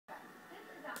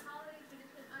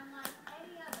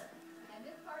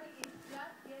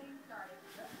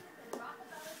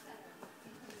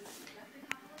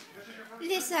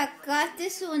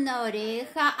sacaste una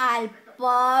oreja al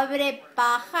pobre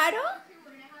pájaro?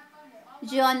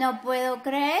 Yo no puedo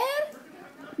creer.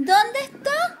 ¿Dónde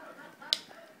está?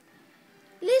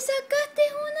 ¿Le sacaste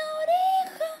una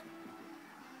oreja?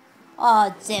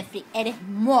 Oh, Jeffrey, eres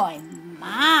muy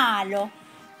malo.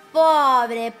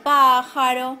 Pobre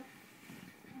pájaro.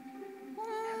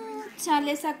 Ya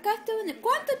le sacaste una...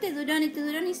 ¿Cuánto te duró? Ni te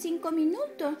duró ni 5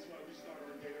 minutos.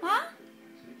 ¿Ah?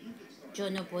 Yo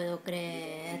no puedo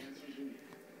creer.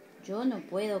 Yo no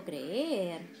puedo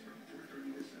creer.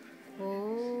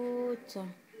 Pucha.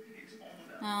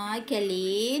 Ay, qué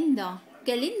lindo.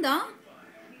 Qué lindo.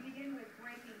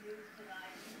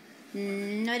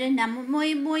 No eres nada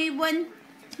muy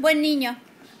buen niño.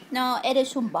 No,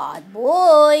 eres un bad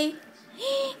boy.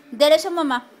 Dale eso,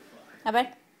 mamá. A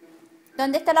ver.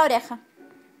 ¿Dónde está la oreja?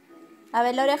 A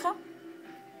ver la oreja.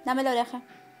 Dame la oreja.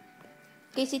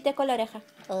 ¿Qué hiciste con la oreja?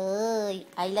 Uy,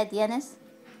 ahí la tienes.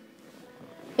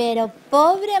 Pero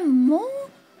pobre Mu.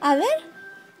 A ver.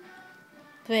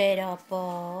 Pero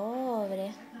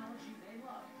pobre.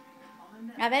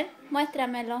 A ver,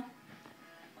 muéstramelo.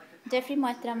 Jeffrey,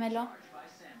 muéstramelo.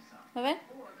 A ver,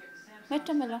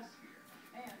 muéstramelo.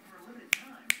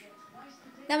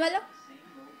 Dámelo.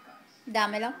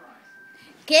 Dámelo.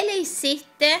 ¿Qué le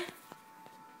hiciste?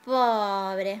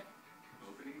 Pobre.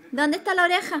 ¿Dónde está la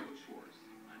oreja?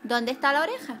 ¿Dónde está la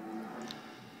oreja?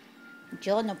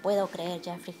 Yo no puedo creer,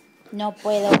 Jeffrey. No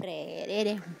puedo creer.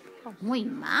 Eres muy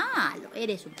malo.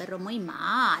 Eres un perro muy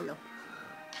malo.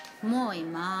 Muy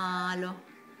malo.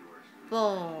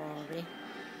 Pobre.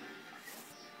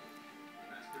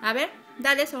 A ver,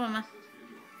 dale eso, mamá.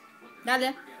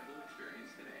 Dale.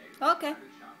 Ok.